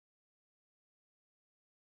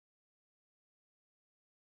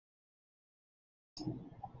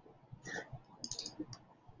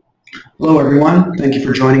Hello everyone, thank you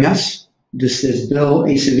for joining us. This is Bill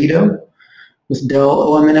Acevedo with Dell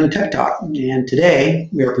OpenManage Tech Talk, and today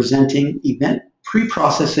we are presenting event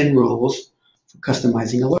pre-processing rules for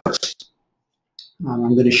customizing alerts.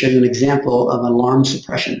 I'm going to show you an example of alarm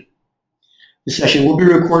suppression. This session will be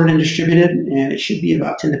recorded and distributed, and it should be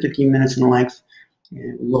about 10 to 15 minutes in length,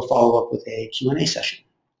 and we will follow up with a Q&A session.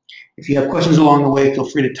 If you have questions along the way, feel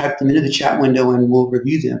free to type them into the chat window and we'll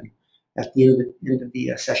review them at the end of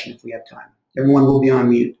the session if we have time. Everyone will be on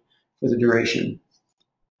mute for the duration.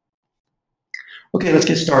 Okay, let's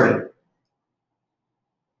get started.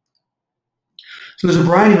 So there's a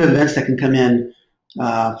variety of events that can come in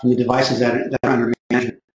from the devices that are under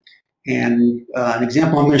management. And an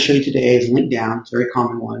example I'm going to show you today is link down. It's a very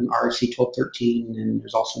common one, RFC 1213, and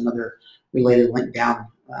there's also another related link down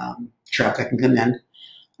trap that can come in.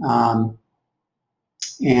 And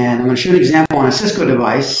I'm going to show you an example on a Cisco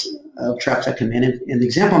device of traps that come in. And the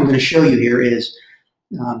example I'm going to show you here is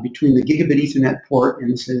between the gigabit Ethernet port,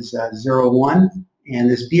 and this is 01, and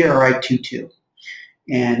this BRI22.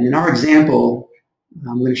 And in our example,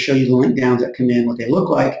 I'm going to show you the link downs that come in, what they look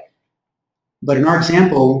like. But in our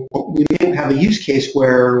example, we may have a use case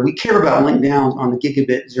where we care about link downs on the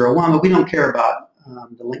gigabit 01, but we don't care about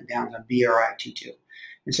the link downs on BRI22.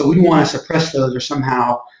 And so we want to suppress those or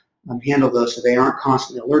somehow handle those so they aren't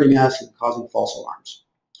constantly alerting us and causing false alarms.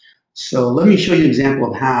 So let me show you an example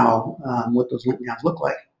of how, what those link downs look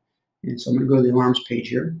like. And so I'm going to go to the alarms page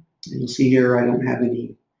here. And you'll see here I don't have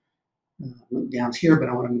any link downs here, but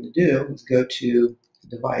what I'm going to do is go to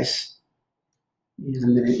the device. And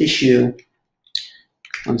I'm going to issue,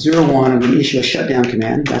 on 01, I'm going to issue a shutdown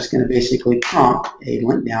command. That's going to basically prompt a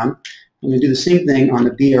link down. I'm going to do the same thing on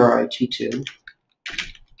the BRI22.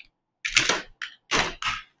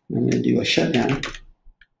 I'm going to do a shutdown.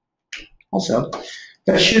 Also,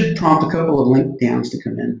 that should prompt a couple of link downs to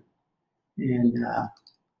come in. And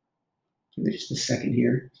give me just a second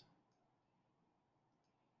here.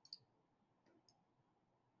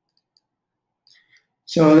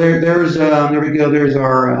 So there we go. There's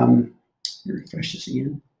our, let me refresh this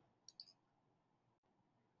again.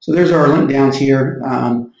 So there's our link downs here.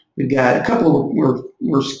 We've got a couple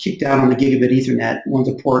we're kicked out on the gigabit Ethernet. One's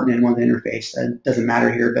a port and one's an interface. That doesn't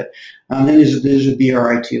matter here, but then there's a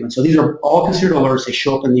BRI2. And so these are all considered alerts. They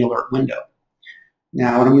show up in the alert window.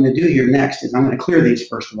 Now what I'm going to do here next is I'm going to clear these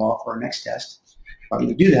first of all for our next test. I'm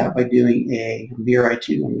going to do that by doing a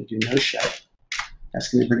BRI2. I'm going to do no shut. That's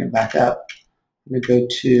going to bring it back up. I'm going to go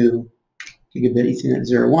to gigabit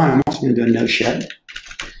Ethernet 01. I'm also going to do a no shut.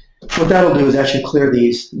 What that'll do is actually clear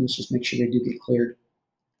these. Let's just make sure they do get cleared.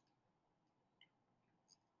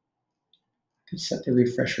 Set the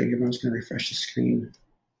refresh rate. I'm just going to refresh the screen.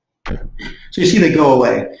 So you see they go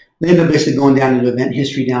away. They end up basically going down into event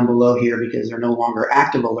history down below here because they're no longer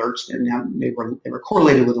active alerts. They were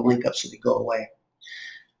correlated with a link up, so they go away.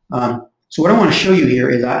 So what I want to show you here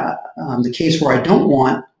is the case where I don't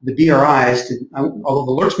want the BRIs to, although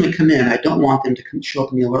the alerts may come in, I don't want them to show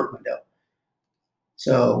up in the alert window.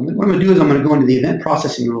 So what I'm going to do is I'm going to go into the event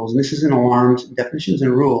processing rules, and this is in alarms, definitions,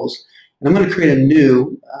 and rules. And I'm going to create a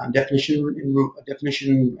new definition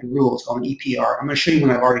and rules called an EPR. I'm going to show you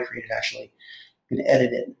one I've already created actually. I'm going to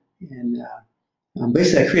edit it. And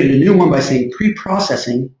basically I created a new one by saying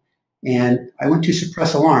pre-processing, and I went to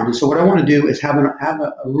suppress alarms. And so what I want to do is have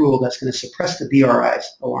a rule that's going to suppress the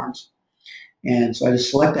BRI's alarms. And so I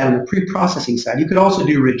just select that on the pre-processing side. You could also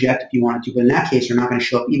do reject if you wanted to, but in that case they're not going to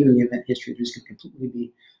show up even in the event history. They're just going to completely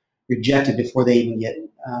be rejected before they even get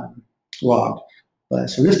logged.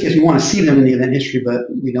 So in this case, we want to see them in the event history, but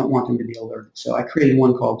we don't want them to be alerted. So I created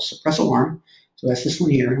one called suppress alarm. So that's this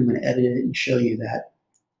one here. I'm going to edit it and show you that.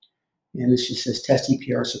 And this just says test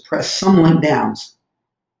EPR suppress some link downs.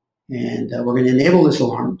 And we're going to enable this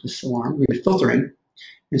alarm. We're going to filtering.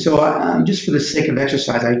 And so just for the sake of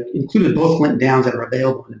exercise, I included both link downs that are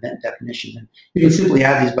available in event definitions. And you can simply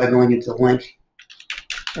add these by going into the link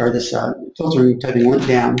or this filtering, typing link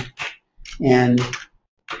down. And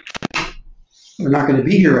they're not going to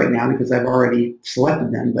be here right now because I've already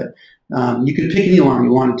selected them, but you could pick any alarm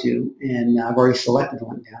you wanted to, and I've already selected the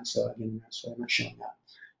link down, so again, I'm not showing that.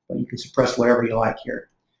 But you can suppress whatever you like here.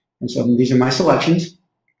 And so these are my selections.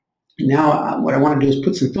 Now what I want to do is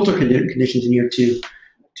put some filter conditions in here to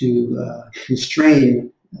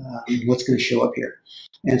constrain what's going to show up here.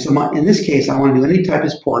 And so in this case, I want to do any type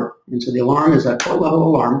of port, and so the alarm is a port level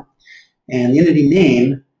alarm, and the entity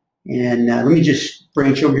name. And let me just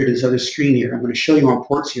branch over here to this other screen here. I'm going to show you on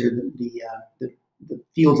ports here the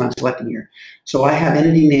fields I'm selecting here. So I have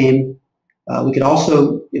entity name. We could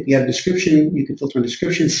also, if you have description, you can filter on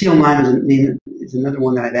description. CL9 is another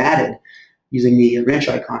one that I've added using the wrench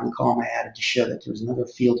icon, the column I added to show that there was another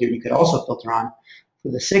field here you could also filter on.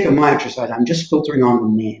 For the sake of my exercise, I'm just filtering on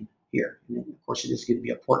the name here. And then, of course, it is going to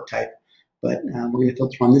be a port type, but we're going to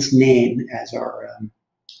filter on this name as our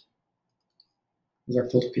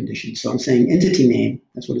filter condition. So I'm saying entity name,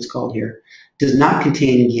 that's what it's called here, does not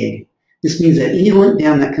contain gig. This means that any link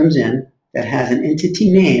down that comes in that has an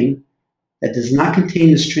entity name that does not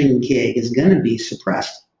contain the string gig is going to be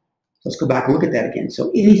suppressed. Let's go back and look at that again. So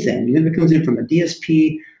anything, even if it comes in from a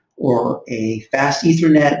DSP or a fast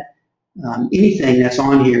Ethernet, anything that's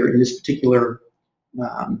on here in this particular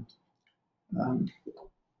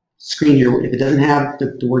screen here, if it doesn't have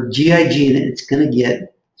the word GIG in it, it's going to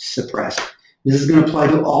get suppressed. This is going to apply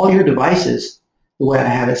to all your devices the way I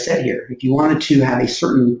have it set here. If you wanted to have a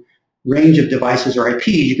certain range of devices or IPs,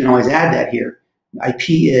 you can always add that here. IP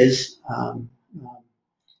is,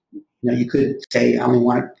 you could say I only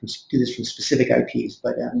want to do this from specific IPs,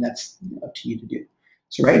 but that's up to you to do.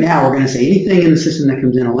 So right now we're going to say anything in the system that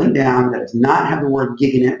comes in a link down that does not have the word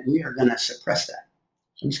gig in it, we are going to suppress that.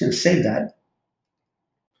 So I'm just going to save that.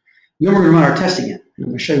 Then we're going to run our test again. And I'm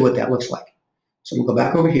going to show you what that looks like. So I'm going to go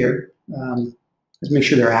back over here. Let's make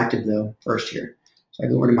sure they're active though first here. So I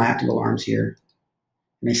go over to my active alarms here.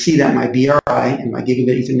 And I see that my BRI and my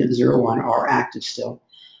gigabit Ethernet 01 are active still.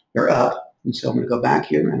 They're up. And so I'm going to go back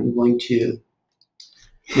here and I'm going to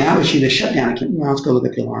now issue the shutdown. Well, let's go look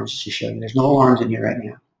at the alarms just to show you. There's no alarms in here right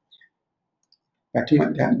now. Back to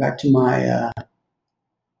my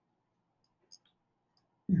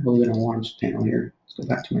we'll an alarms panel here. Let's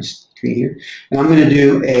go back to my screen here. And I'm going to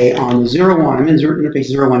do on the 01. I'm in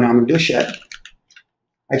interface 01 now. I'm going to do a shut.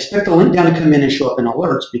 I expect the link down to come in and show up in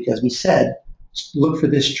alerts because we said look for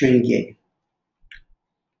this string gig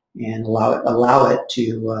and allow it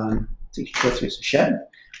to go through. So shut.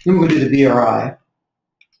 Then we're going to do the BRI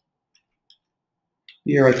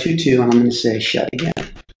 22, and I'm going to say shut again.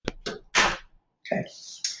 Okay.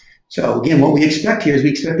 So again, what we expect here is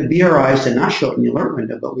we expect the BRIs to not show up in the alert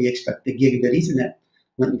window, but we expect the gigabit Ethernet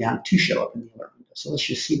link down to show up in the alert window. So let's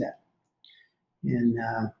just see that. And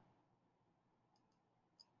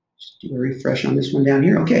just do a refresh on this one down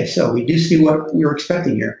here. Okay, so we do see what we were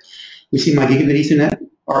expecting here. We see my gigabit Ethernet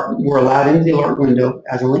were allowed into the alert window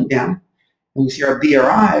as a link down. And we see our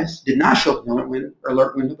BRIs did not show up in the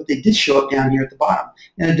alert window, but they did show up down here at the bottom.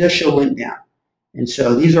 And it does show link down. And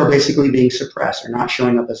so these are basically being suppressed. They're not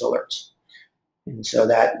showing up as alerts. And so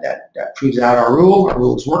that proves out our rule. Our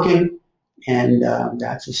rule is working. And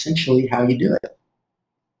that's essentially how you do it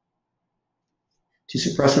to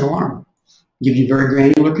suppress an alarm. Give you very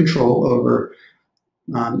granular control over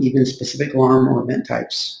even specific alarm or event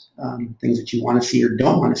types, things that you want to see or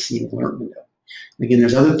don't want to see in the alert window. Again,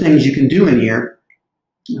 there's other things you can do in here,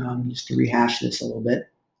 just to rehash this a little bit.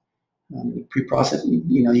 Pre-processing,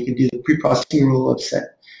 you can do the pre-processing rule of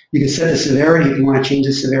set. You can set the severity if you want to change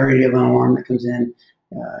the severity of an alarm that comes in.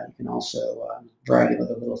 You can also a variety of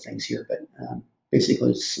other little things here, but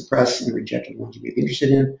basically suppress and reject the ones you may be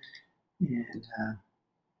interested in. And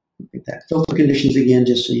look at that filter conditions again,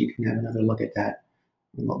 just so you can have another look at that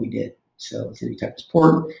and what we did. So with any type of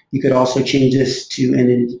support, you could also change this to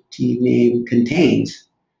entity name contains.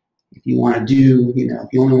 If you want to do,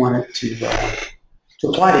 if you only want it to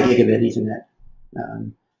apply to gigabit Ethernet,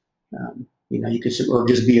 you could, or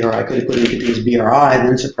just BRI, could have put in contains BRI,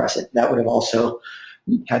 then suppress it. That would have also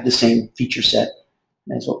had the same feature set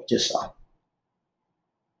as what we just saw.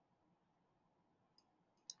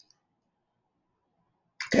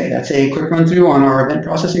 Okay, that's a quick run through on our event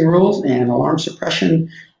processing rules and alarm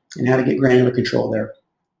suppression and how to get granular control there.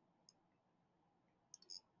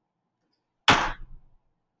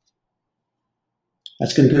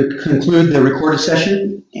 That's going to conclude the recorded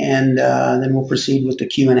session, and then we'll proceed with the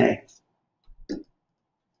Q&A.